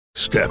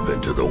Step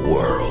into the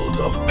world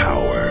of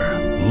power,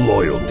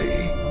 loyalty,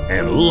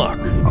 and luck.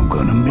 I'm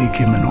gonna make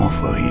him an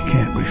offer he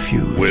can't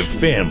refuse. With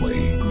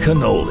family,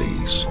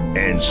 cannolis,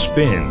 and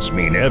spins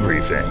mean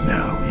everything.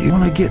 Now, you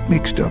wanna get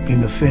mixed up in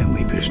the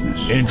family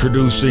business.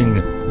 Introducing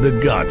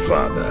The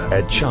Godfather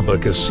at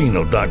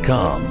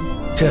ChumbaCasino.com.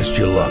 Test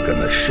your luck in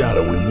the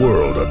shadowy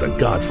world of The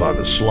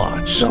Godfather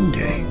slot.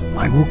 Someday,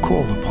 I will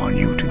call upon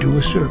you to do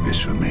a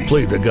service for me.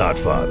 Play The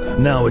Godfather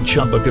now at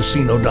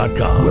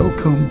ChumbaCasino.com.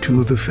 Welcome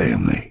to the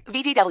family.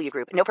 VGW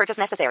Group. No purchase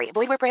necessary.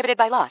 Void where prohibited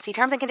by law. See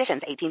terms and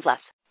conditions. 18+.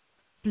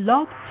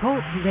 Blog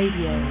Talk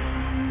Radio.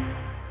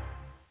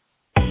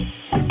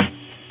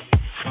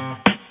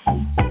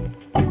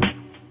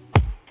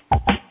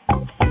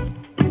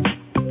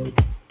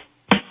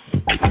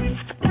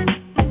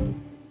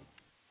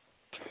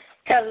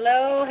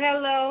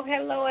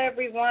 Hello,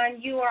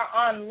 everyone. You are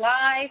on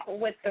live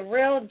with The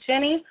Real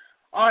Jenny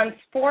on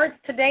sports.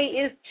 Today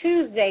is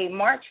Tuesday,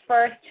 March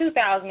 1st,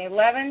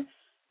 2011.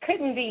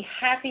 Couldn't be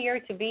happier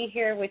to be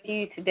here with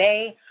you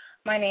today.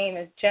 My name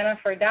is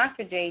Jennifer,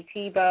 Dr. J.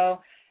 Thibeaux,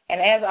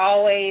 and as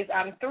always,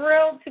 I'm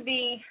thrilled to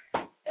be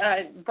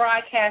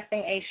broadcasting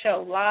a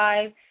show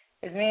live.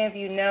 As many of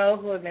you know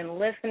who have been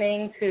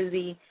listening to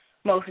the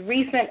most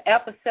recent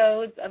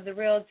episodes of The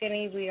Real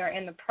Jenny, we are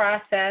in the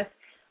process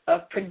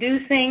of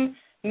producing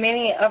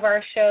many of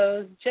our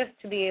shows just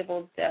to be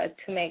able to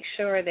make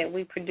sure that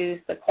we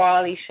produce the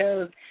quality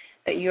shows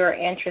that you're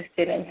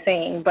interested in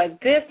seeing. But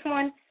this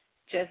one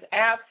just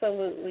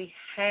absolutely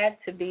had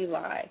to be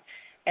live.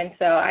 And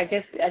so I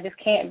just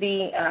can't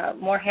be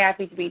more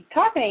happy to be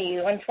talking to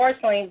you.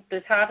 Unfortunately,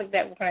 the topic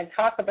that we're going to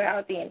talk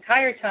about the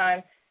entire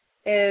time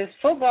is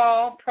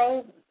football,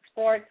 pro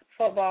sports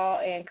football,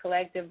 and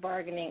collective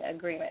bargaining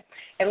agreement.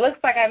 It looks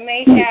like I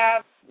may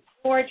have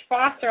George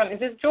Foster on. Is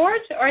this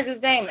George or is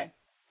this Damon?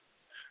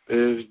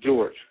 It's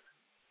George.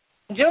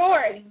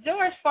 George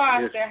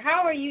Foster, yes.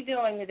 How are you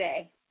doing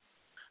today?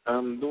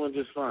 I'm doing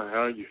just fine.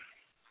 How are you?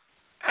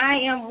 I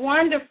am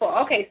wonderful.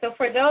 Okay, so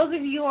for those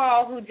of you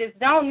all who just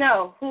don't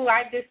know who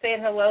I just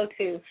said hello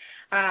to,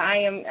 I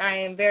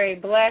am very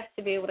blessed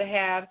to be able to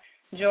have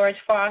George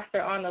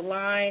Foster on the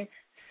line.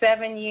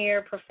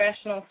 7-year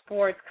professional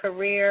sports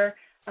career,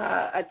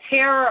 a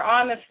terror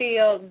on the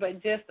field,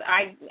 but just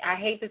I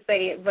hate to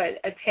say it, but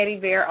a teddy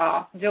bear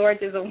off.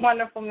 George is a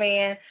wonderful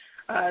man,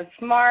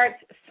 smart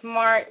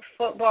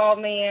football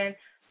man,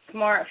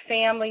 smart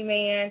family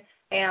man,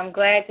 and I'm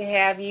glad to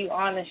have you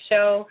on the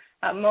show.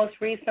 Most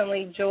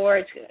recently,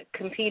 George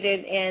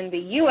competed in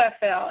the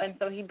UFL, and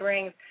so he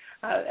brings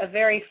a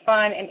very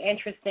fun and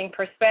interesting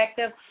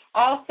perspective.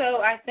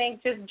 Also, I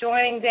think just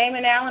joining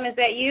Damon Allen, is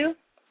that you?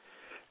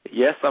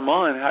 Yes, I'm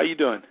on. How are you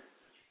doing?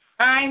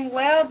 I'm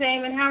well,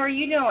 Damon. How are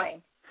you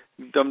doing?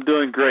 I'm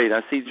doing great.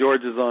 I see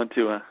George is on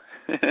too, huh?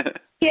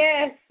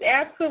 Yes,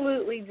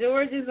 absolutely.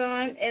 George is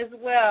on as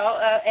well.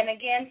 And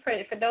again,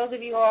 for those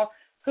of you all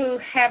who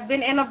have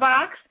been in a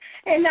box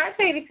and not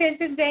paid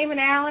attention, Damon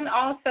Allen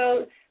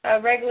also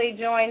regularly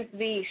joins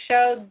the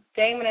show.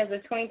 Damon is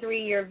a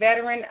 23-year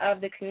veteran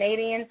of the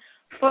Canadian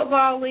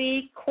Football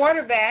League,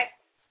 quarterback,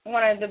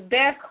 one of the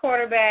best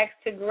quarterbacks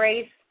to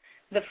grace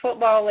the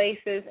football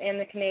laces in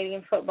the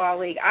Canadian Football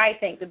League. I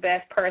think the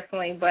best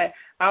personally, but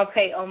I'll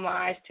pay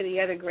homage to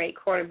the other great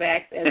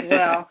quarterbacks as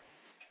well.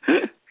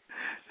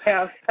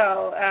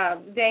 So,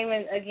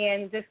 Damon,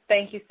 again, just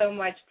thank you so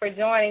much for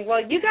joining.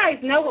 Well, you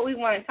guys know what we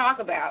want to talk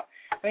about.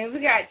 I mean,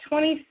 we got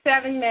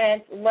 27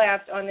 minutes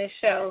left on this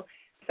show,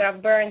 so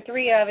I've burned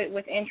 3 of it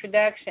with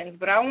introductions,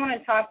 but I want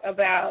to talk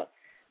about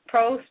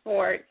pro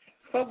sports,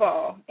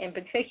 football in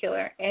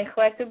particular, and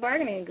collective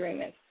bargaining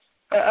agreements.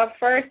 Up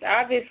first,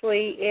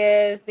 obviously,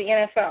 is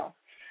the NFL.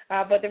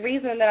 But the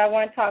reason that I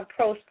want to talk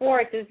pro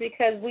sports is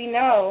because we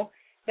know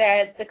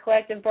that the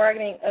collective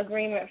bargaining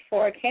agreement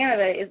for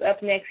Canada is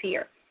up next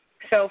year.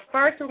 So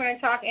first we're going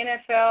to talk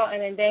NFL,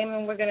 and then,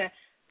 Damon, we're going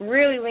to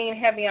really lean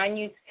heavy on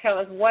you to tell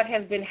us what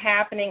has been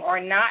happening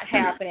or not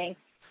happening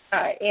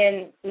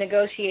in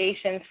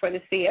negotiations for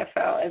the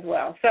CFL as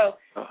well. So,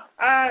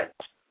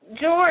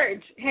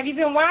 George, have you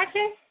been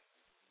watching?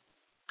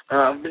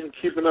 I've been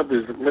keeping up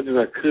as much as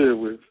I could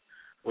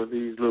with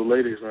these little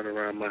ladies running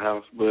around my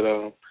house, but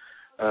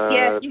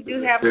yes, you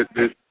do have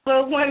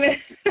little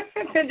women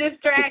to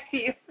distract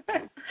you.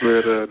 But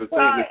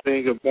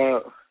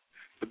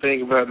the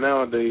thing about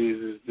nowadays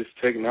is this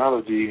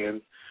technology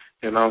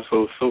and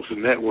also social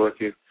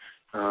networking.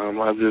 I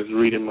was just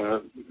reading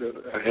I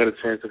had a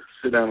chance to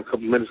sit down a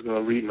couple minutes ago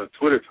and read my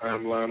Twitter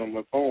timeline on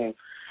my phone,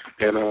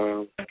 and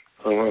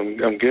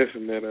I'm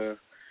guessing that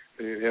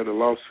they had a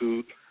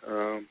lawsuit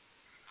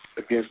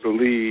against the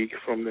league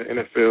from the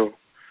NFL.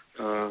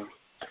 PA.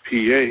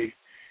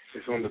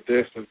 It's on the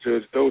desk of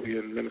Judge Doty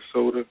in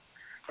Minnesota.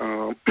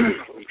 I'm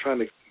trying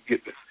to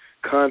get the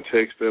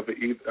context of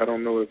it. I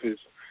don't know if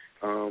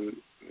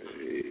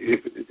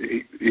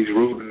he's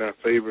ruled in our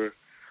favor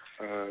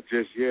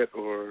just yet,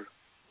 or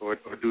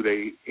do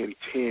they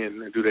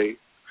intend, do they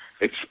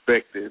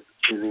expect the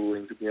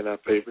ruling to be in our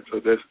favor? So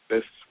that's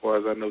as far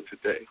as I know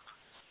today.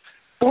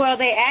 Well,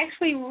 they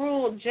actually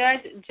ruled,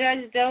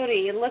 Judge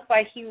Doty, it looked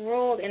like he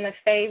ruled in the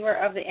favor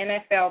of the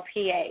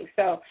NFLPA.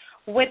 So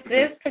with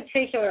this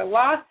particular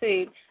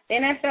lawsuit, the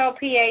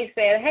NFLPA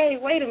said, hey,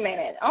 wait a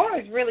minute,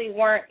 owners really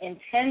weren't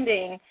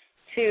intending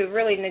to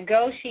really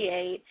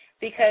negotiate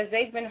because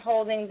they've been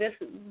holding this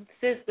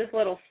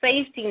little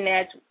safety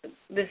net,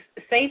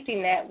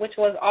 which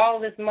was all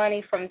this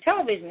money from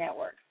television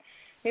networks.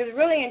 Because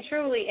really and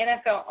truly,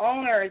 NFL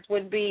owners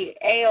would be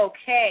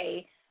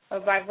A-OK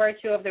by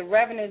virtue of the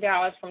revenue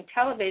dollars from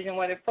television,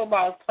 whether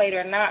football is played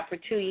or not, for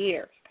 2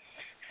 years.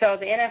 So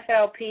the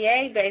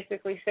NFLPA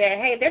basically said,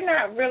 hey, they're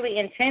not really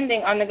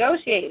intending on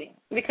negotiating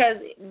because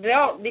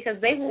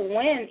they will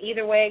win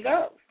either way it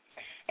goes.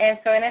 And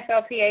so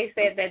NFLPA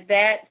said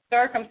that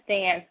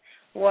circumstance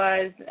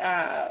was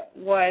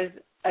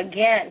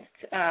against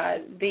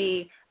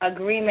the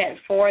agreement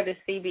for the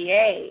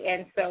CBA,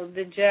 and so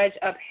the judge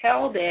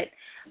upheld it.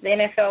 The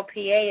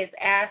NFLPA is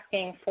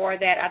asking for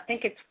that. I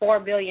think it's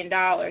 $4 billion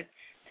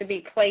to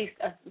be placed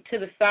to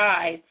the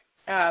side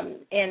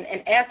in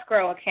an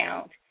escrow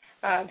account,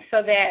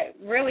 so that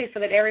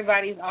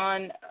everybody's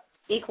on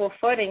equal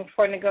footing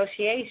for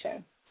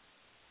negotiation.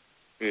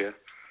 Yeah.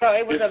 So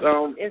it was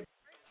it's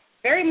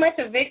very much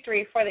a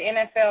victory for the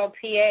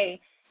NFLPA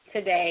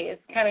today.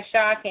 It's kind of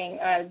shocking.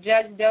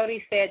 Judge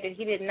Doty said that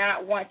he did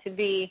not want to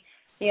be,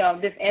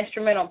 this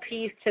instrumental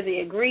piece to the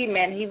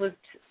agreement. He was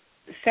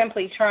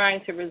simply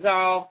trying to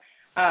resolve,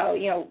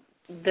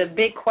 the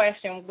big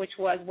question, which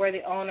was, were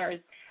the owners,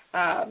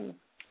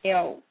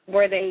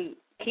 were they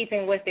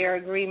keeping with their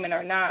agreement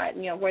or not?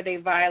 Were they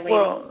violating?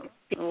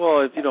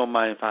 Well, if you don't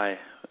mind if I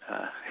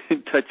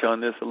touch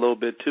on this a little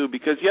bit too,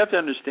 because you have to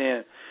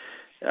understand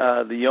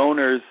the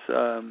owners.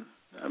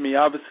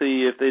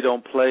 Obviously, if they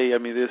don't play,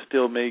 they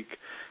still make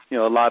a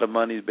lot of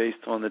money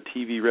based on the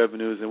TV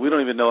revenues, and we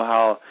don't even know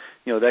how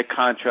that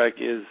contract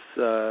is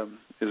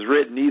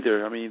written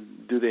either.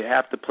 Do they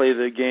have to play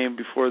the game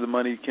before the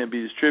money can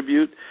be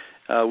distributed?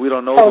 We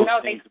don't know those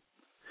things.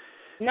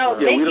 They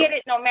get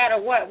it no matter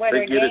what.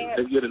 They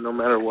get it no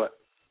matter what.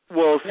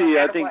 Well, see,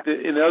 I think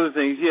in the other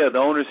things, the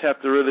owners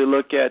have to really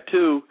look at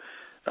too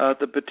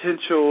the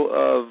potential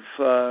of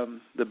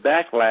the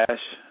backlash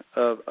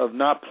of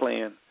not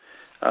playing.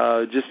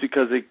 Just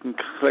because they can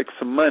collect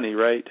some money,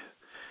 right?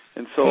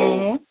 And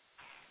so,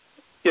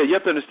 you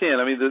have to understand.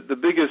 The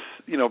biggest,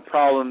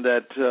 problem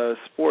that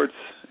sports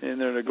in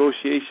their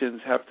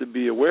negotiations have to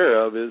be aware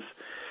of is,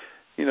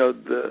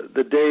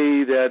 the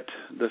day that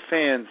the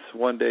fans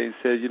one day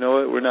said, you know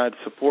what, we're not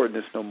supporting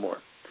this no more.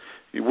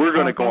 We're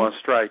going to go on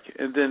strike.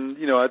 And then,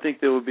 I think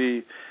there would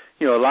be,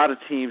 a lot of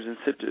teams in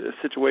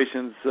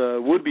situations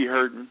would be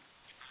hurting.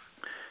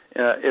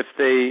 If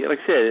they, like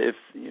I said,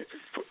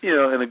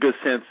 in a good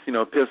sense,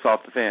 piss off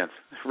the fans,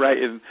 right?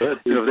 And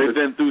they've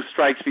been through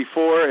strikes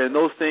before and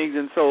those things,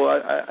 and so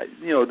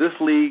this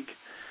league,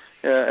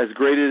 as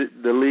great as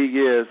the league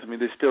is,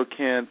 they still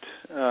can't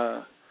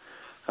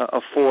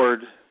afford,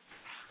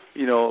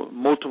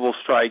 multiple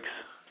strikes,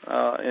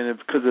 and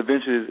because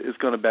eventually it's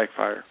going to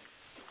backfire.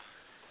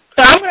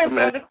 So I'm going to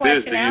throw the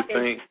question out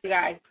there, you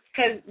guys,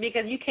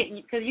 because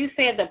you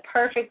said the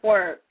perfect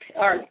word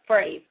or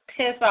phrase,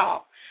 piss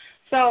off.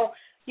 So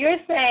you're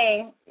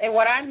saying, and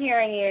what I'm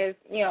hearing is,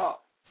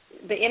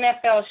 the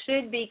NFL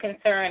should be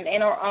concerned,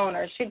 and our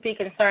owners should be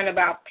concerned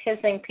about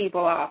pissing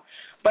people off.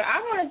 But I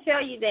want to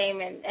tell you,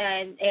 Damon,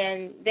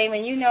 and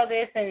Damon, you know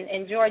this,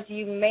 and George,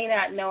 you may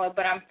not know it,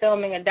 but I'm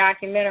filming a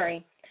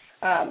documentary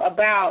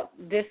about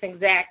this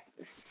exact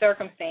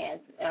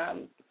circumstance,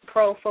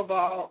 pro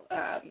football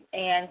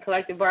and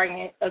collective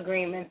bargaining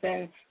agreements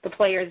and the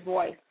player's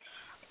voice.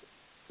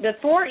 The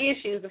four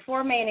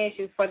main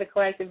issues for the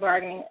collective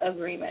bargaining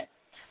agreement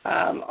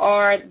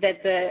are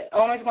that the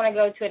owners want to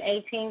go to an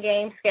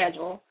 18-game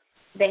schedule.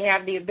 They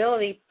have the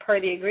ability, per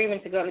the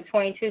agreement, to go to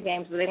 22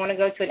 games, but they want to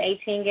go to an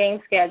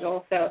 18-game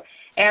schedule. So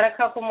add a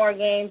couple more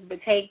games, but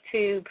take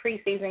 2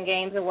 preseason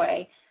games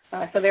away.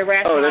 So they're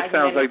rationalizing. Oh, that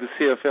sounds like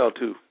the CFL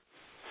too.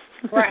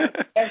 Right.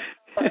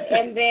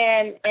 And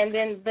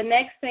then the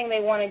next thing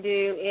they want to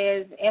do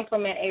is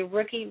implement a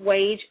rookie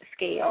wage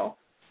scale.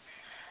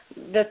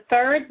 The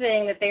third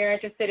thing that they're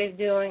interested in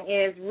doing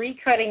is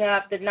recutting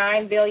up the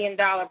 $9 billion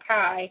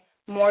pie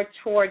more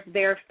towards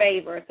their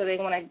favor. So they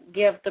want to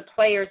give the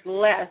players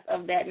less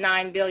of that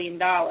 $9 billion.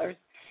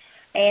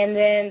 And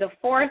then the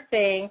fourth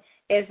thing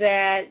is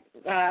that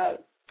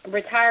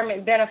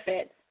retirement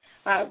benefits,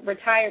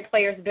 retired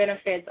players'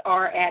 benefits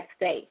are at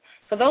stake.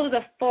 So those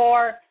are the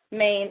 4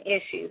 main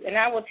issues. And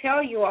I will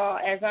tell you all,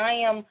 as I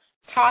am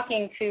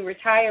talking to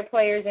retired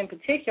players in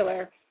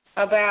particular,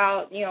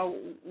 about,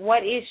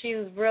 what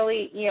issues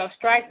really,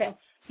 strike them.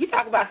 You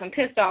talk about some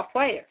pissed off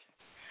players.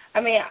 I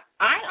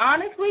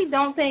honestly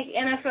don't think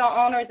NFL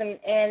owners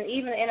and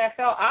even the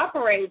NFL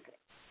operates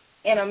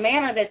in a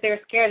manner that they're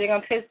scared they're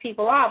going to piss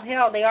people off.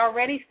 Hell, they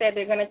already said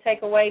they're going to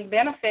take away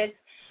benefits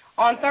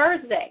on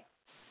Thursday.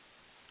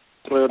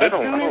 Well, they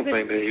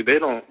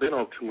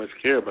don't too much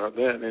care about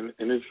that, and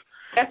it's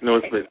it's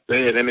been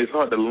said, and it's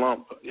hard to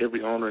lump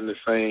every owner in the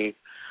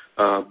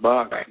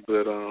box.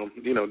 But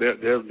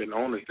there have been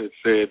owners that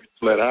said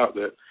flat out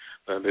that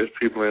there's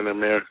people in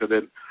America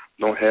that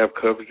don't have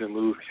coverage and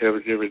lose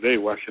coverage every day.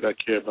 Why should I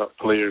care about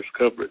players'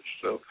 coverage?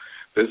 So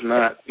there's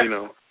not,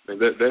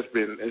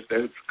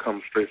 that's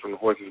come straight from the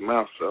horse's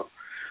mouth. So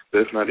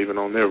that's not even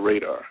on their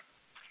radar.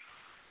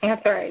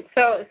 That's right.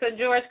 So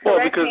George, correct me. Well,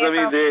 because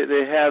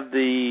they have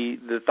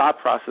the thought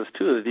process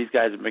too that these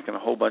guys are making a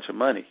whole bunch of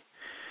money,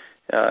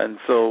 and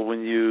so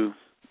when you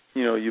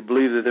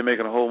believe that they're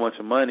making a whole bunch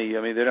of money,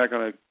 I mean they're not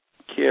going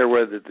to care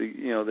whether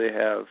they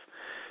have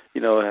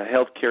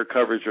health care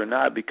coverage or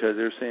not, because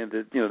they're saying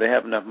that they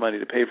have enough money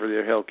to pay for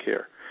their health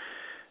care.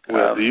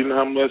 Well, do you know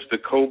how much the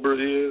COBRA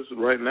is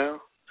right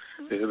now?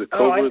 The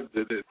COBRA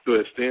to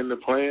extend the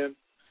plan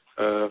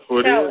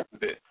for this.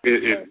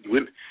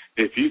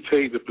 If you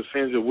take the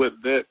percentage of what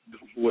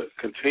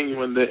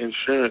continuing the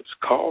insurance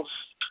costs,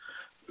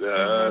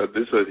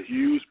 this is a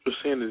huge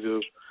percentage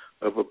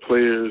of a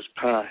player's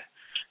pie.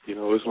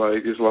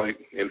 It's like,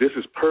 and this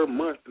is per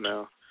month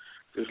now.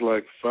 It's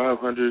like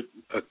 $500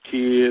 a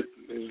kid.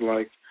 It's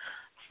like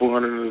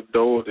 $400 an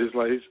adult. It's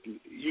like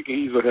you can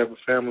easily have a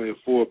family of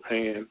four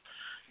paying,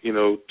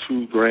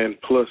 $2,000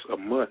 plus a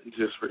month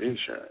just for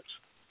insurance.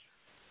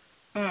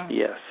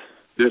 Yes.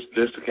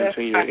 Just to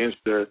continue the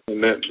insurance,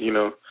 and that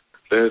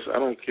I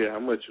don't care how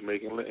much you're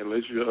making,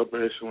 unless you're an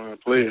upper echelon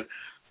player.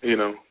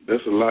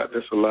 That's a lot.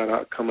 That's a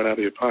lot coming out of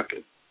your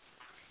pocket.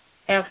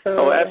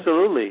 Absolutely. Oh,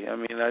 absolutely. I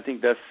mean, I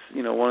think that's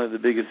one of the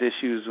biggest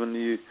issues when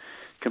you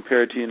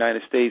compare it to the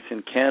United States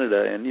and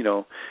Canada,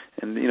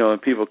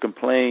 and people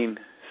complain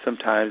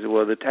sometimes.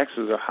 Well, the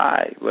taxes are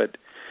high, but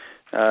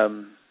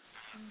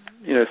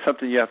it's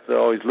something you have to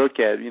always look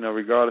at.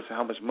 Regardless of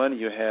how much money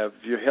you have,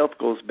 if your health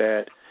goes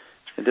bad,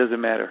 it doesn't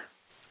matter.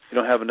 You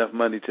don't have enough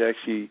money to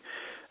actually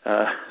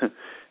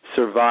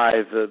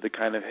survive the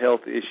kind of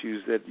health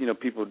issues that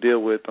people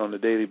deal with on a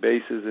daily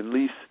basis. At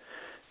least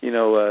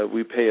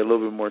we pay a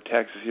little bit more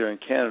taxes here in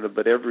Canada,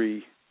 but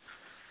every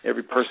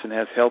person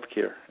has health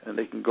care, and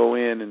they can go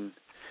in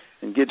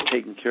and get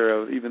taken care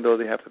of, even though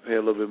they have to pay a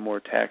little bit more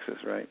taxes,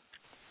 right?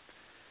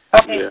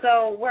 Okay,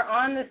 so we're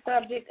on the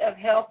subject of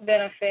health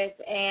benefits,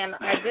 and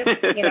I just,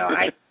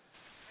 I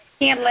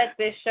can't let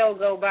this show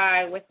go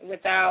by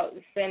without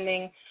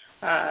sending,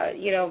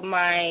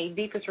 my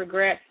deepest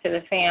regrets to the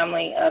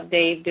family of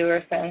Dave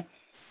Duerson.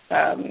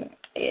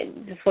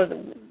 This was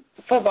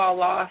football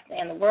lost,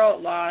 and the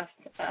world lost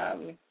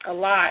a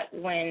lot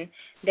when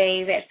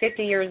Dave, at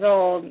 50 years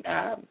old,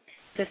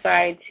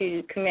 decided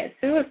to commit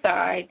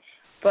suicide.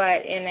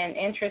 But in an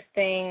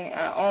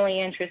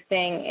only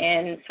interesting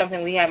and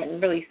something we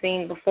haven't really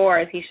seen before,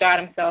 is he shot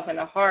himself in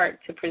the heart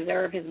to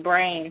preserve his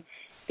brain,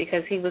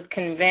 because he was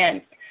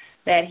convinced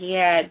that he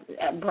had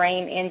a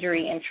brain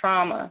injury and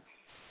trauma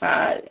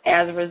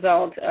as a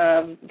result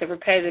of the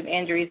repetitive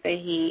injuries that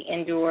he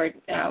endured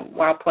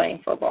while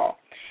playing football.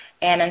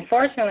 And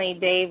unfortunately,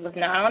 Dave was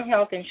not on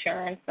health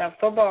insurance.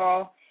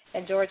 Football,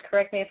 and George,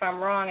 correct me if I'm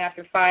wrong,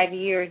 after 5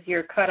 years,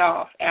 you're cut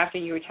off after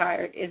you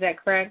retired. Is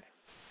that correct?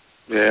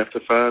 Yeah, after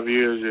 5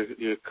 years,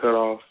 you're cut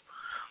off.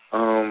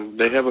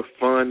 They have a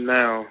fund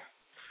now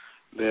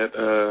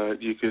that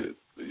you could,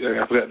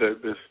 I forgot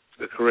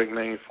the correct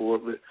name for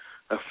it, but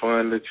a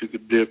fund that you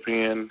could dip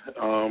in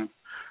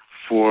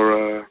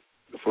for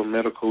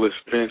medical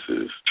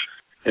expenses,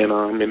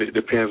 and it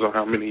depends on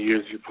how many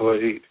years you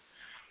played,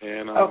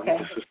 and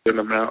it's a certain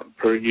amount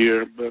per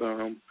year. But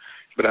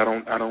I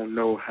don't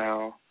know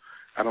how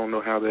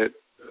that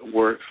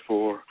works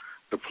for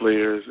the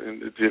players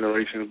and the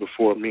generations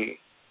before me.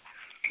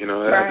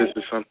 This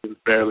is something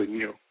fairly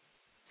new.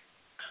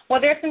 Well,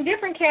 there's some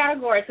different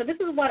categories. So this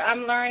is what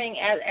I'm learning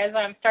as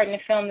I'm starting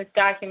to film this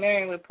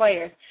documentary with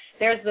players.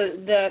 There's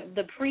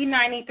the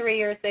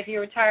pre-93ers. If you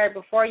retired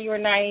before you were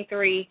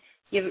 93,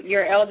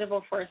 you're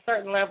eligible for a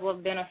certain level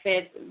of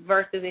benefits,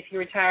 versus if you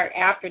retired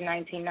after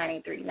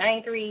 1993.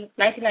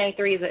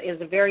 1993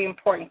 is a very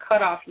important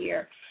cutoff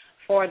year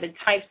for the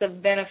types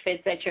of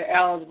benefits that you're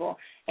eligible.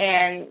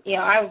 And,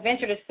 I would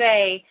venture to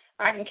say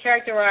I can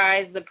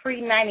characterize the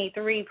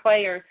pre-93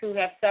 players who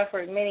have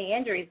suffered many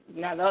injuries.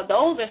 Now,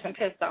 those are some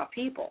pissed off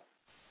people,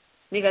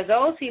 because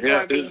those people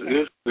are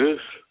being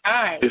it's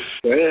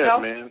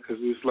sad, man, because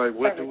it's like,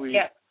 what do we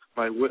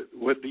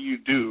what do you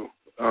do?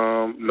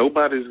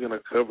 Nobody's going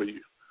to cover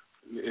you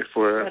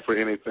for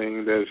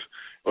anything that's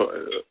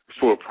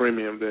for a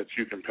premium that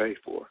you can pay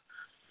for.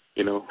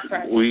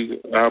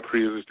 Our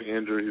pre-existing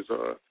injuries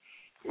are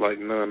like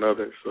none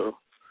other. So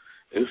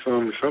it's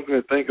something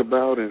to think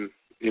about, and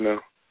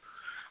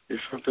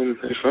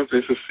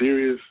it's a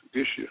serious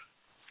issue.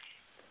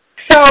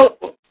 So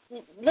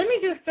let me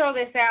just throw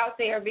this out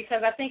there,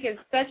 because I think it's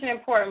such an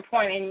important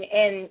point,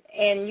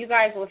 and you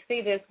guys will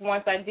see this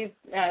once I do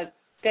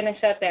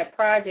finish up that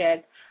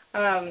project.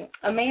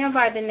 A man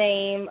by the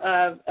name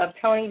of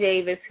Tony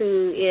Davis,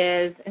 who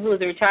is a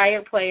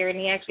retired player, and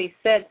he actually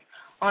sits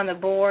on the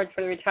board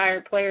for the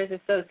Retired Players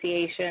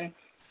Association.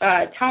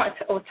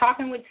 was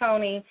talking with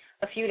Tony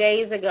a few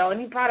days ago, and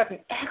he brought up an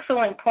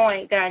excellent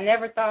point that I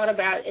never thought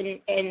about.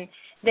 And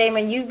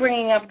Damon, you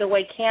bringing up the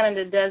way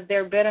Canada does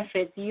their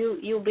benefits,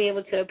 you'll be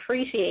able to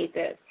appreciate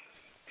this.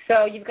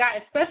 So you've got,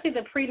 especially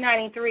the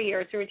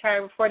pre-93ers who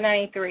retired before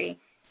 93,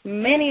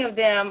 many of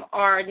them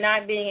are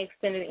not being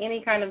extended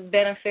any kind of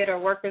benefit or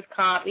workers'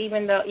 comp,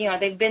 even though,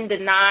 they've been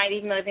denied,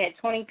 even though they've had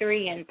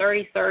 23 and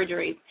 30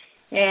 surgeries,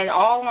 and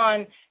all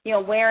on,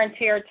 wear and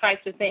tear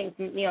types of things,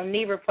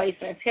 knee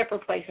replacements, hip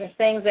replacements,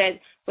 things that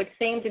would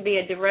seem to be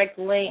a direct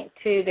link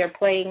to their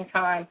playing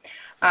time.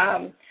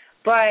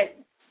 But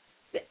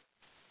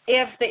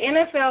if the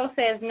NFL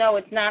says, no,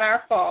 it's not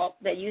our fault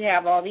that you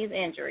have all these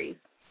injuries,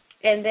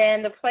 and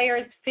then the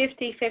players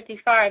 50,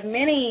 55,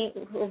 many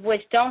of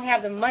which don't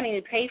have the money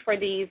to pay for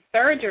these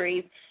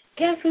surgeries,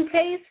 guess who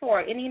pays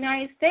for it in the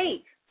United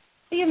States?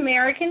 The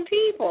American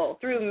people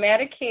through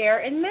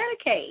Medicare and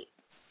Medicaid.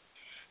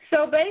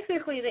 So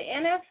basically the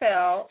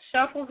NFL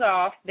shuffles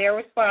off their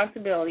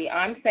responsibility.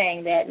 I'm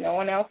saying that. No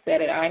one else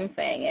said it. I'm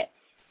saying it.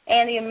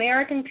 And the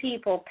American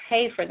people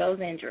pay for those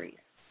injuries.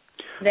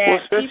 Well,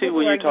 especially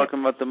when you're talking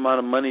about the amount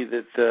of money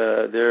that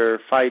they're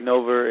fighting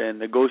over and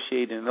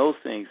negotiating those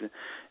things.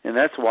 And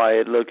that's why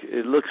it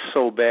looks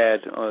so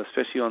bad,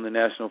 especially on the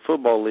National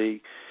Football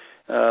League,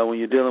 when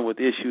you're dealing with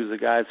issues of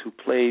guys who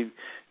played,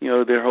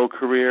 their whole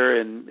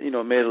career and,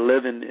 made a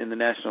living in the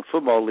National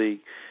Football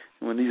League.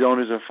 When these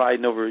owners are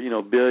fighting over,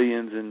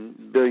 billions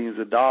and billions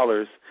of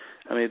dollars,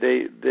 I mean,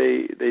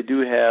 they do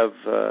have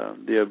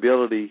the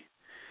ability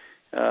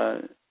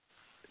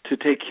to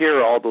take care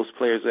of all those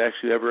players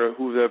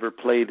who've ever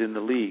played in the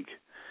league.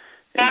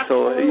 And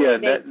absolutely.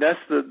 So, that's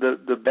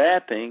the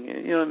bad thing.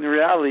 And the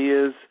reality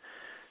is,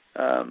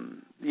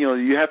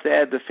 you have to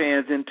add the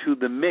fans into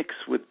the mix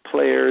with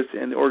players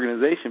and the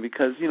organization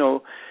because,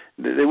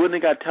 they wouldn't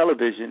have got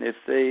television if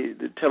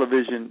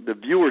the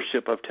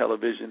viewership of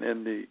television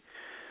and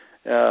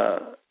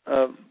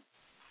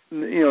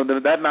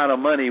that amount of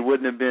money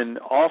wouldn't have been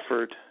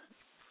offered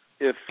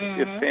if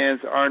fans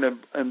aren't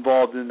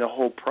involved in the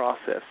whole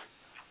process.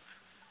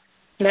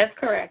 That's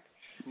correct.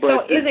 But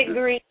so is it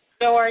greed,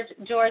 George,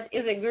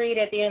 is it greed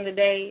at the end of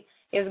the day?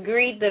 Is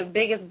greed the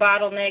biggest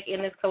bottleneck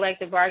in this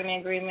collective bargaining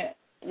agreement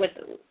with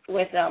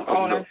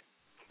owners?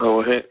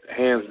 Oh,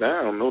 hands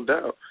down, no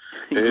doubt.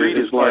 Greed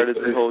is part of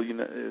the whole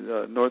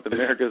North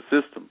America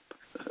system.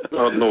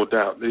 Oh, no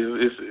doubt.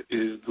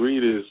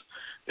 Greed is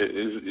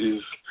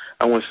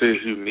I won't say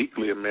it's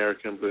uniquely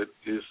American, but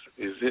it's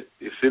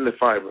in the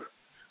fiber.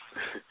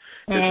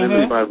 It's in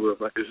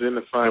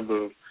the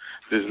fiber of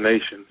this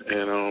nation,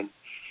 and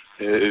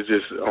it's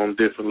just on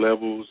different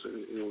levels,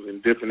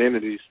 in different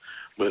entities.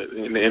 But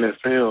in the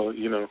NFL,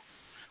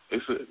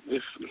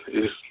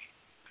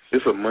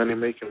 it's a money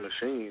making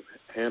machine,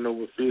 hand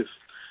over fist,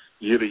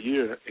 year to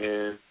year,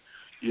 and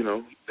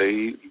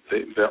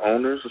the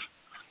owners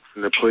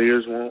and the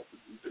players want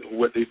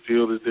what they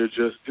feel is their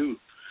just due.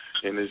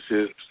 And it's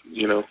just,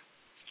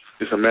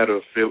 it's a matter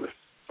of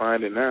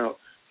finding out,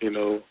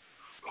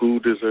 who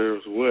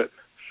deserves what.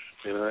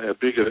 A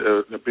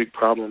big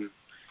problem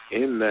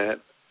in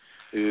that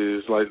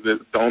is like the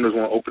owners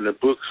won't open their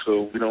books,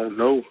 so we don't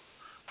know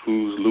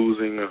who's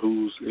losing or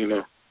who's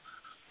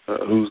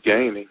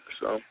gaining.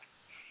 So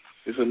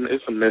it's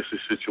a messy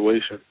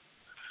situation.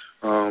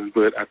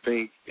 But I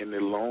think in the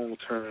long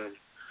term,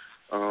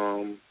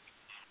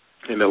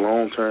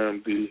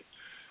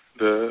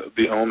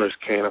 the owners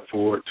can't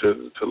afford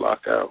to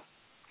lock out,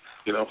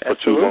 for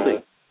too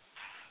long.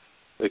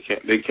 They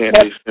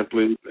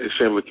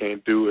simply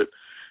can't do it.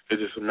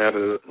 It's just a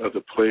matter of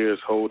the players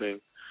holding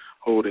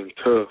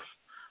tough.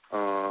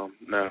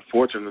 Now,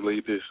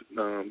 fortunately, this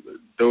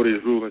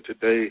Doty's ruling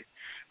today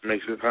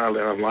makes it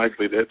highly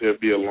unlikely that there'll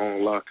be a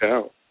long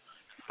lockout.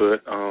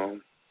 But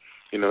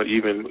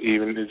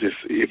even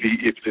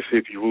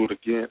if he ruled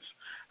against,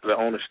 the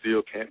owners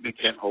still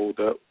can't hold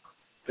up.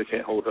 They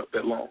can't hold up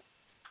that long.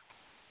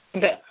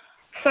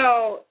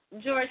 So,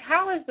 George,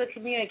 how is the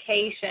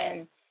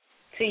communication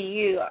to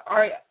you?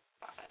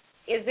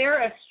 Is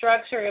there a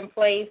structure in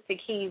place to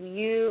keep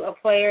you, a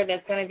player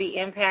that's going to be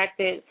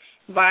impacted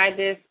by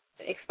this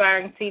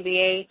expiring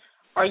CBA?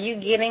 Are you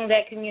getting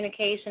that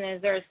communication?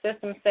 Is there a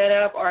system set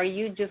up, or are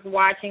you just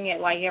watching it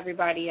like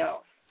everybody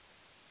else?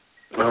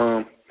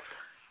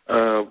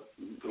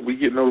 We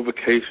get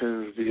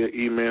notifications via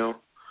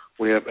email.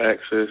 We have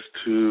access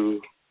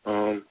to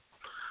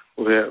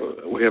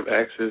we have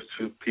access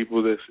to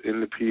people that's in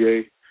the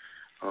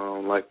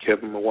PA, like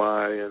Kevin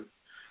Mawai and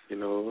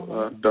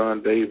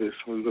Don Davis,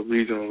 who's a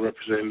regional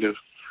representative,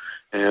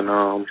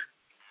 and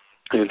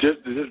just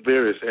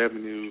various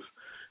avenues,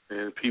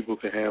 and people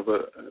can have a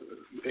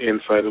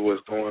insight of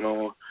what's going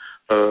on.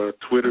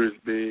 Twitter is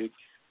big,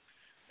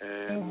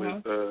 and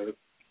with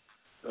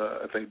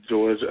I think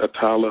George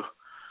Atala,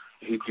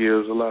 he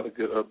gives a lot of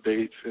good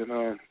updates,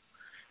 and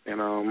there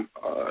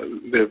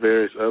are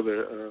various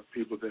other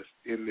people that's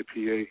in the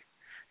PA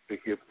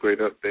that give great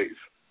updates.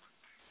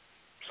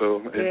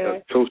 So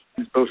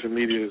social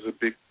media is a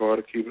big part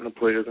of keeping the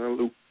players in the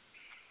loop.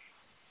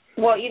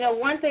 Well,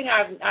 one thing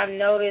I've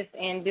noticed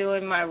in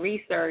doing my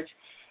research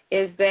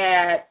is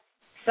that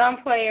some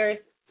players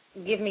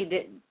give me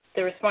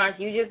the response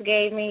you just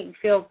gave me,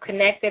 feel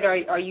connected,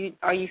 or you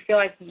feel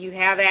like you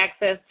have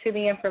access to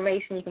the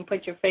information, you can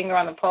put your finger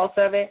on the pulse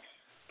of it.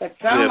 But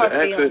some the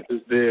access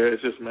is there.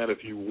 It's just a matter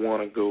if you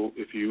want to go,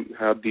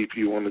 how deep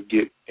you want to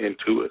get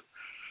into it.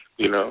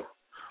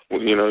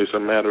 It's a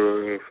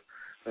matter of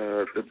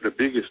the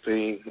biggest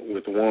thing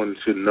with wanting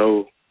to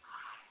know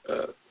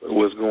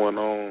what's going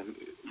on.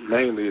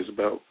 Mainly is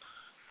about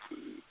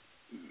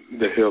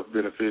the health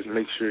benefits.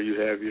 Make sure you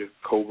have your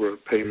COBRA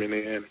payment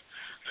in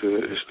to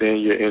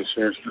extend your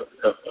insurance,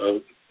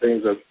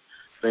 things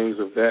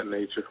of that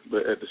nature.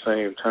 But at the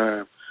same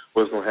time,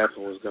 what's going to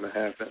happen was going to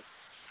happen.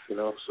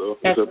 So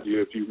it's up to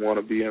you if you want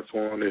to be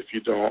informed. If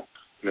you don't,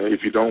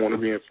 if you don't want to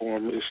be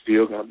informed, it's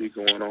still going to be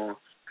going on.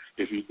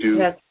 If you do,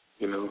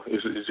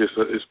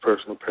 it's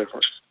personal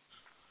preference.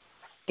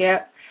 Yeah.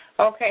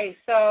 Okay.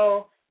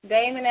 So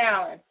Damon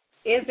Allen,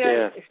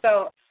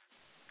 so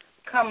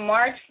come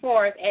March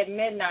 4th at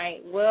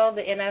midnight, will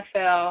the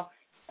NFL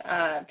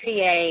PA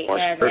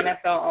and the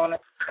NFL owners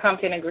come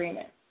to an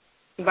agreement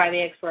by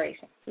the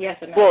expiration? Yes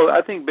or no? Well,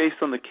 I think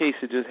based on the case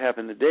that just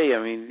happened today,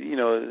 I mean,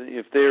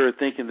 if they're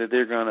thinking that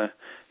they're going to,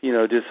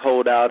 just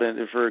hold out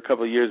and for a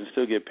couple of years and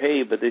still get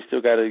paid, but they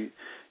still got to,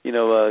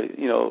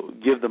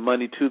 give the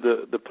money to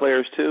the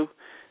players too,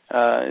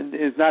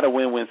 it's not a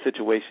win-win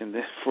situation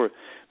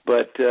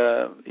But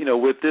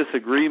with this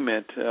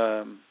agreement,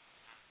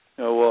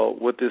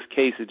 with this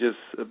case, it's just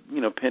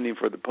pending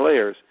for the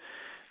players.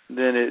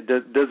 Then it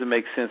doesn't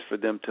make sense for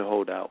them to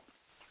hold out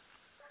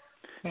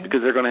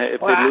because they're going to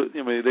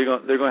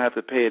they're going to have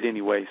to pay it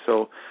anyway.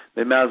 So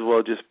they might as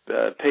well just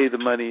pay the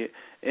money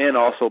and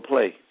also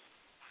play.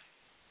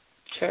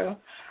 True.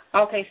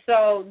 Okay.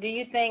 So do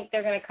you think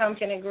they're going to come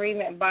to an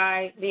agreement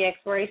by the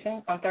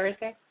expiration on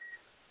Thursday?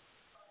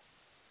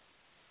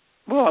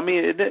 Well, I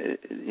mean,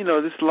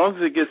 as long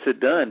as it gets it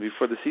done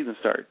before the season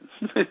starts.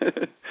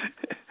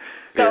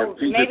 So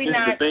maybe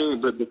not.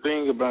 The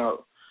thing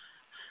about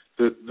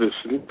the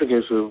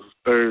significance of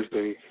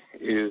Thursday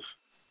is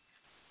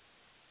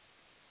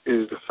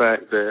the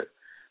fact that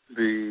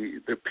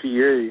the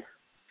PA,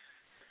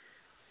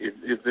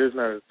 if there's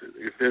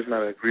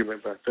not an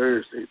agreement by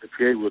Thursday, the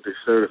PA will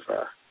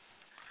decertify.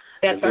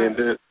 That's and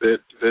then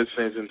that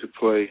sends into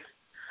play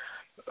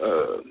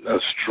a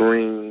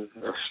string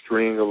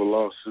of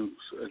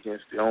lawsuits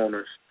against the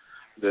owners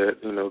that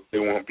they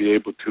won't be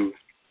able to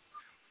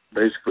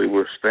basically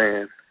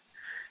withstand,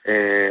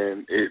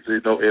 and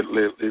it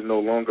no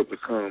longer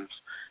becomes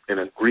an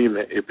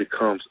agreement; it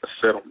becomes a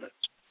settlement.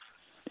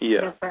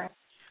 Yeah. That's right.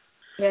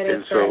 That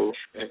is correct.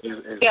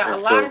 A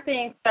lot of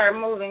things start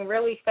moving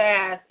really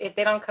fast if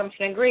they don't come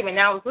to an agreement.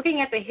 Now, I was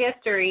looking at the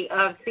history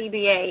of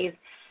CBAs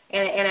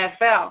and the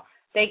NFL.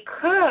 They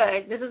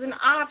could, this is an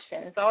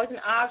option, it's always an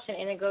option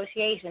in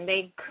negotiation,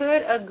 they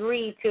could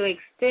agree to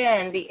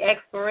extend the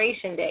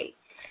expiration date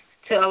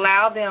to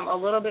allow them a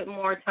little bit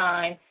more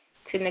time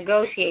to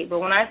negotiate. But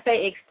when I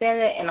say extend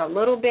it in a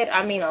little bit,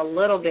 I mean a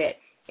little bit.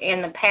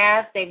 In the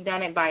past, they've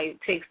done it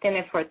to extend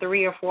it for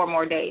 3 or 4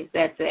 more days.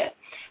 That's it.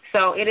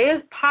 So it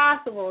is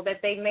possible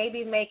that they may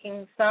be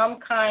making some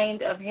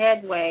kind of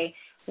headway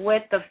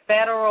with the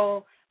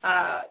federal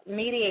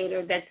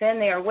mediator that's in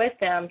there with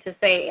them to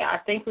say, I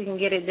think we can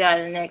get it done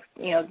in the next,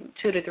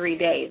 2 to 3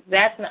 days.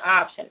 That's an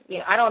option.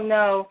 I don't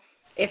know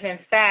if in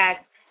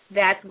fact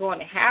that's going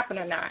to happen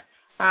or not.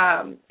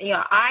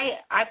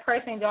 I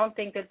personally don't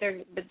think that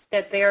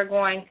they're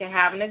going to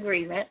have an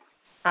agreement.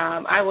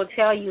 I will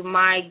tell you,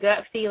 my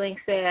gut feeling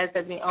says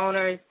that the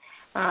owners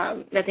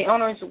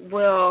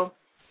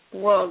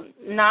will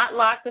not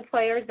lock the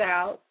players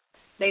out.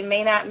 They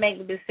may not make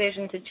the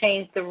decision to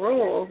change the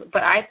rules,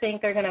 but I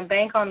think they're going to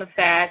bank on the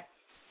fact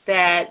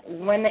that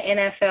when the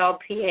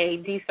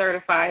NFLPA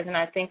decertifies, and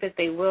I think that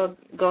they will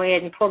go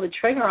ahead and pull the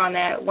trigger on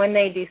that, when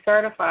they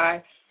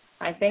decertify,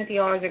 I think the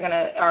owners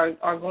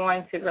are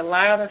going to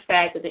rely on the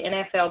fact that the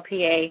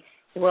NFLPA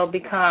will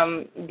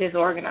become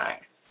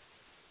disorganized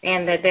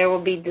and that there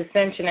will be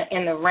dissension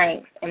in the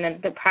ranks and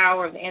that the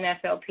power of the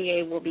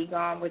NFLPA will be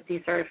gone with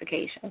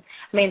decertification. I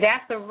mean,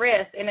 that's the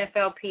risk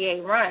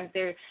NFLPA runs.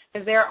 There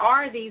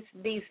are these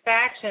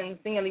factions,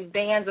 these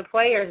bands of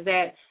players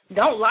that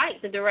don't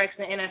like the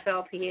direction the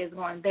NFLPA is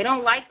going. They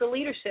don't like the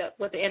leadership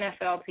with the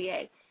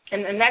NFLPA.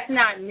 And that's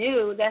not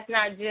new. That's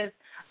not just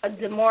a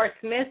DeMaurice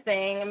Smith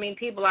thing. I mean,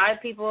 a lot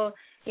of people,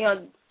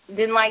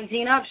 didn't like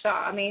Gene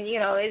Upshaw. I mean,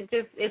 it's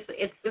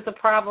just a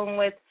problem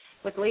with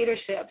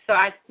leadership. So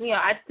I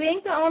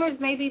think the owners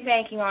may be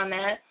banking on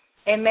that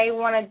and may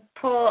want to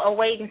pull a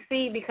wait and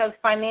see because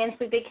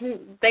financially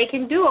they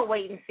can do a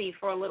wait and see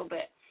for a little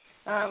bit.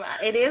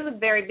 It is a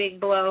very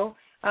big blow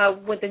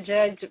with the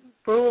judge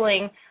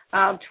ruling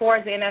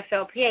towards the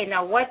NFLPA.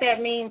 Now, what that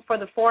means for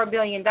the $4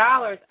 billion,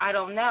 I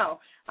don't know.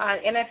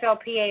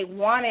 NFLPA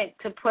wanted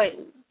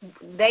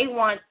they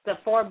want the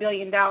 $4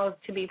 billion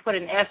to be put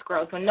in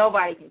escrow so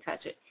nobody can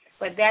touch it.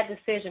 But that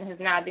decision has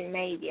not been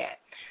made yet.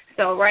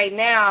 So right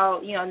now,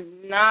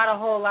 not a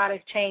whole lot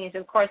has changed.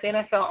 Of course,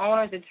 NFL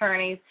owners'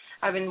 attorneys,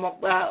 I've been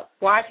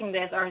watching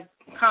this, are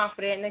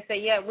confident, and they say,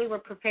 yeah, we were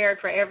prepared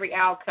for every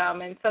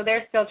outcome. And so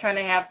they're still trying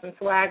to have some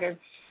swagger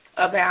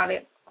about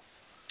it.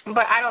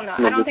 But I don't know.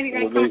 I don't think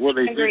you're going to come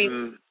to an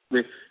agreement.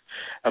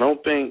 I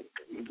don't think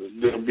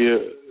there'll be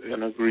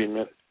an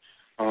agreement.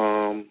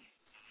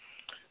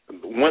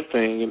 One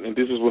thing, and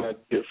this is what I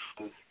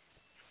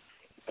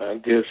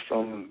get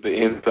from the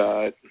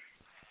inside.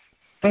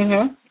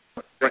 Mm-hmm.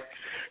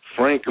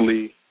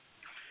 Frankly,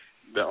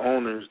 the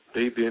owners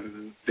they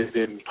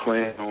didn't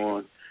plan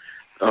on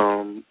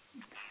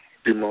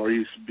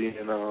DeMaurice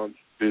being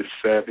this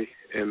savvy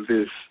and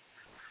this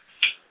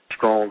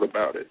strong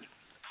about it.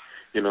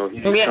 He's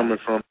coming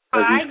from a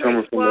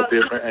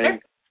different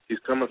angle. He's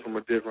coming from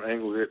a different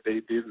angle that they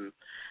didn't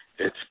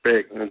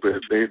expect,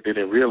 but they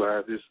didn't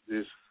realize this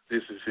is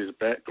his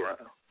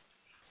background.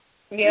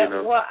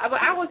 Yeah, well,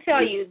 I will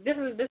tell you, this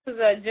is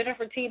a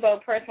Jennifer Thibeaux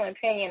personal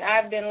opinion.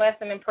 I've been less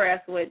than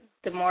impressed with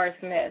DeMaurice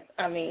Smith.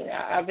 I mean,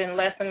 I've been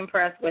less than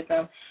impressed with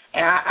him,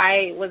 and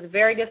I was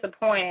very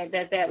disappointed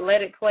that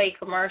Let It Play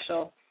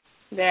commercial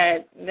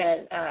that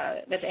the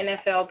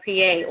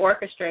NFLPA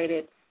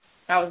orchestrated.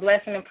 I was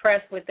less than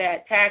impressed with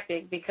that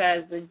tactic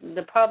because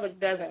the public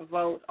doesn't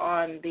vote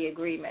on the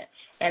agreement,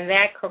 and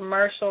that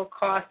commercial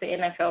cost the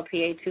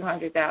NFLPA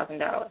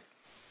 $200,000.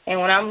 And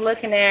when I'm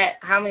looking at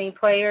how many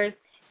players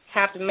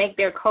have to make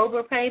their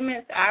COBRA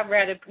payments, I'd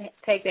rather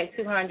take that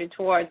 $200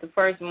 towards the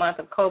first month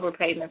of COBRA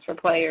payments for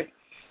players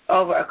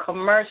over a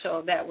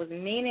commercial that was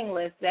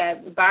meaningless,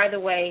 that, by the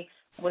way,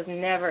 was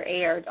never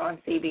aired on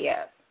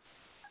CBS.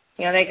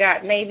 They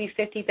got maybe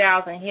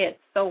 50,000 hits,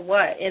 so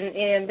what?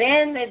 And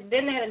then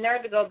they had a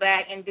nerve to go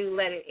back and do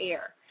Let It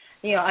Air.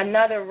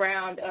 Another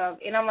round of,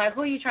 and I'm like,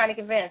 who are you trying to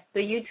convince?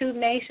 The YouTube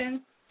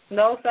Nation?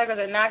 Those suckers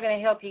are not going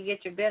to help you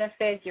get your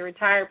benefits, your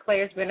retired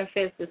players'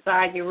 benefits,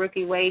 decide your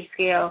rookie wage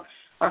scale,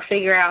 or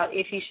figure out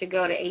if you should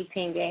go to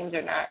 18 games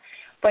or not.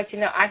 But,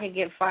 I could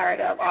get fired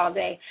up all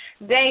day.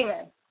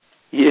 Damon,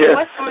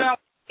 what's going on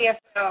with the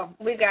CFL?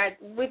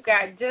 We've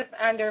got just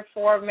under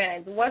 4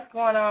 minutes. What's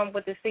going on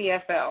with the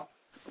CFL?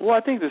 Well,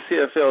 I think the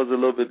CFL is a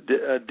little bit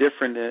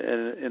different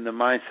in the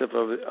mindset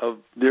of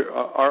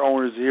our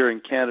owners here in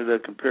Canada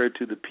compared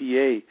to the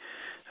PA.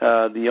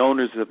 The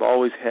owners have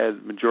always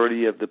had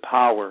majority of the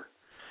power,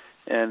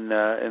 and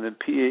the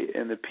PA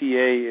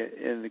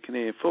in the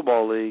Canadian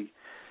Football League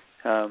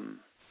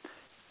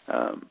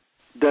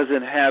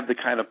doesn't have the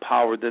kind of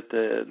power that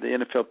the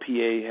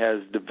NFLPA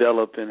has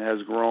developed and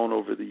has grown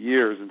over the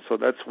years, and so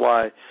that's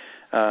why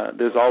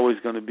there's always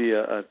going to be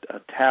a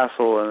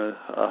tassel and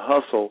a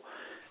hustle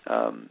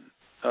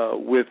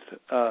with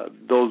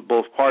those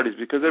both parties,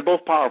 because they're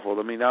both powerful.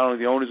 I mean, not only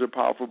the owners are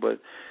powerful, but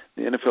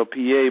the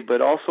NFLPA,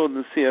 but also in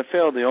the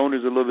CFL, the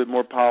owners are a little bit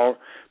more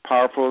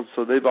powerful,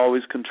 so they've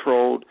always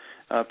controlled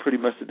pretty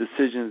much the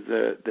decisions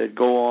that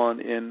go on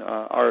in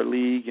our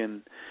league,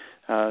 and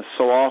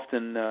so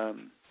often,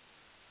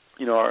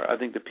 I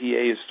think the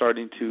PA is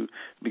starting to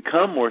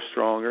become more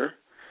stronger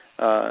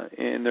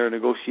in their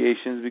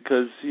negotiations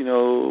because,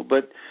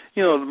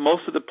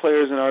 most of the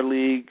players in our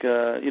league,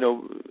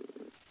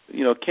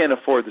 can't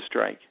afford the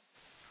strike.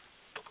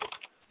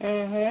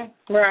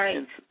 Mm-hmm. Right.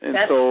 And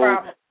that's so the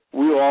problem.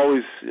 We will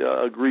always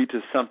agree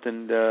to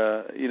something,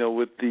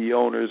 with the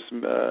owners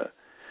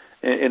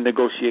in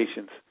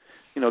negotiations.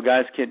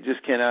 Guys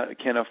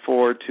can't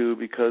afford to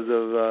because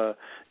of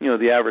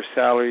the average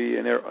salary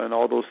and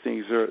all those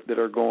things that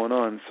are going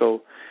on.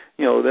 So,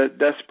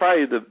 that's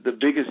probably the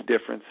biggest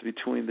difference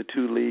between the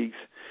two leagues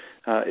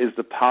is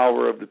the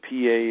power of the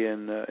PA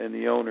and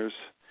the owners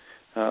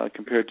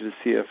compared to the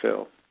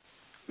CFL.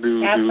 Do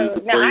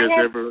the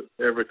players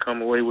ever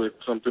come away with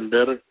something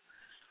better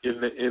in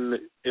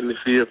the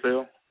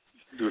CFL?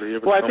 Do they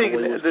ever? Well, I think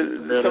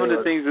some of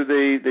the things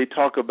that they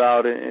talk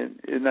about, and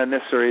not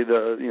necessarily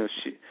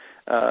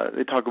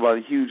they talk about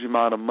a huge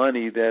amount of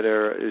money that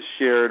is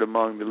shared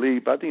among the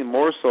league, but I think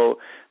more so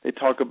they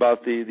talk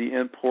about the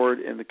import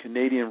and the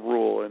Canadian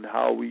rule and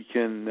how we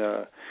can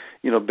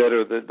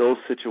better those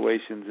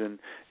situations, and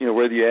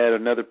whether you add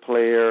another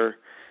player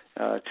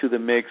to the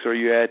mix or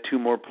you add two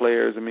more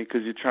players. I mean,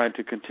 because you're trying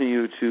to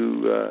continue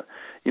to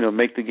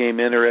make the game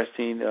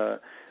interesting.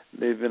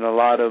 There's been a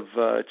lot of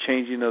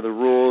changing of the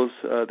rules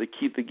to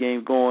keep the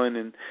game going,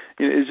 and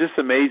it's just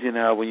amazing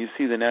how when you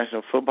see the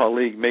National Football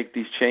League make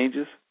these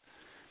changes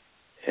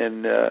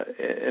and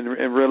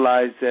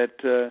realize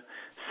that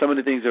some of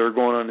the things that are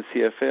going on in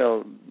the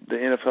CFL, the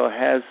NFL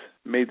has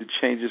made the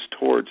changes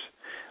towards.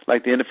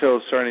 Like the NFL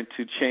is starting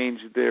to change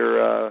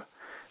their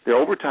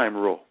overtime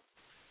rule.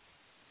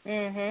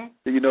 Mm-hmm.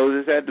 You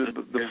notice that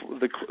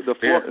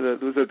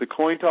was it the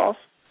coin toss?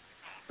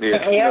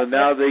 Yeah.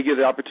 Now they get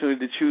the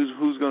opportunity to choose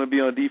who's going to be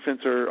on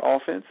defense or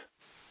offense.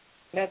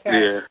 That's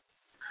right.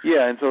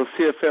 Yeah, and so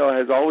CFL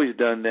has always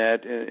done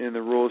that, and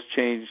the rules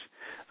changed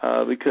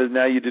because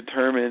now you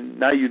determine,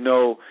 now you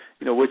know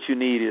what you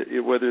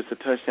need, whether it's a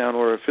touchdown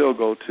or a field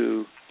goal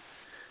to.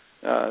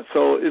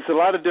 So it's a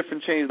lot of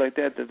different changes like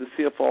that the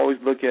CFL always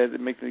look at to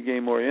make the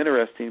game more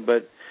interesting.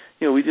 But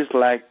we just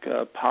lack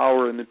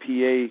power in the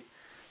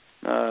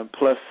PA.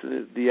 Plus,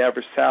 the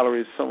average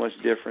salary is so much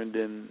different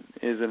than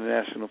is in the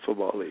National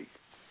Football League.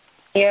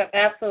 Yeah,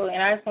 absolutely.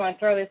 And I just want to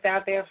throw this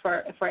out there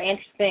for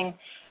interesting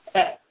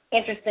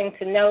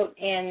to note.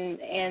 In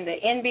the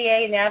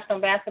NBA, National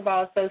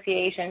Basketball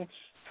Association,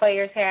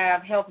 players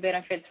have health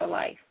benefits for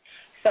life.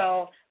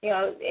 So,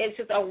 it's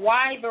just a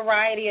wide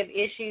variety of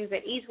issues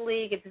at each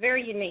league. It's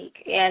very unique.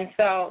 And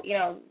so,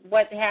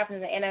 what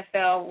happens in the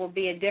NFL will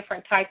be a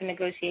different type of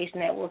negotiation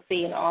that we'll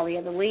see in all the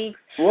other leagues.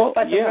 Well,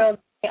 but the Real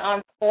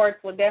on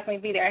Sports will definitely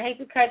be there. I hate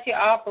to cut you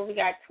off, but we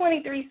got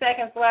 23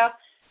 seconds left.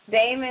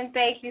 Damon,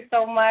 thank you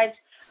so much.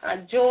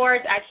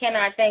 George, I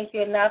cannot thank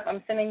you enough.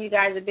 I'm sending you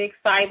guys a big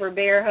cyber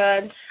bear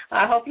hug.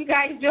 I hope you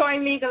guys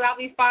join me because I'll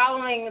be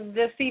following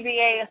the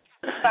CBA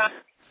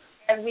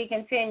as we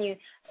continue.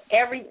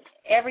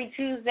 Every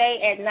Tuesday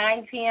at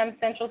 9 p.m.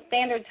 Central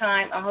Standard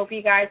Time. I hope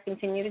you guys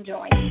continue to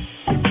join.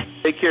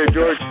 Take care,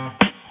 George.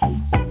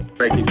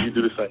 Thank you. You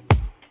do the same.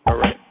 All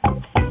right.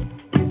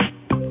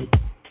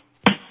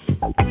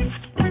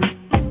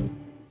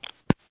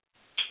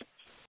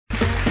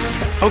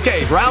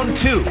 Okay, round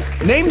 2.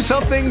 Name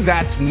something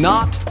that's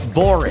not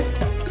boring.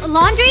 A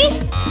laundry?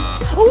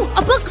 Ooh,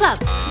 a book club.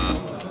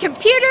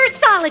 Computer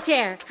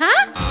solitaire,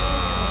 huh?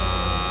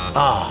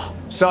 Ah,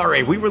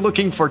 sorry, we were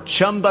looking for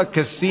Chumba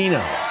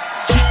Casino.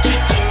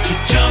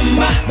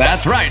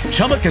 That's right,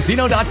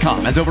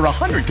 ChumbaCasino.com has over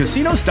 100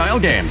 casino-style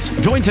games.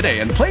 Join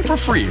today and play for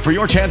free for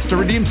your chance to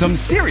redeem some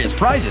serious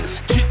prizes.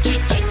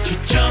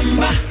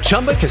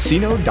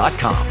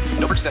 ChumbaCasino.com.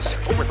 No purchase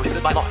necessary. Void where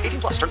prohibited by law.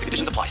 18+ terms and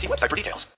conditions apply. See website for details.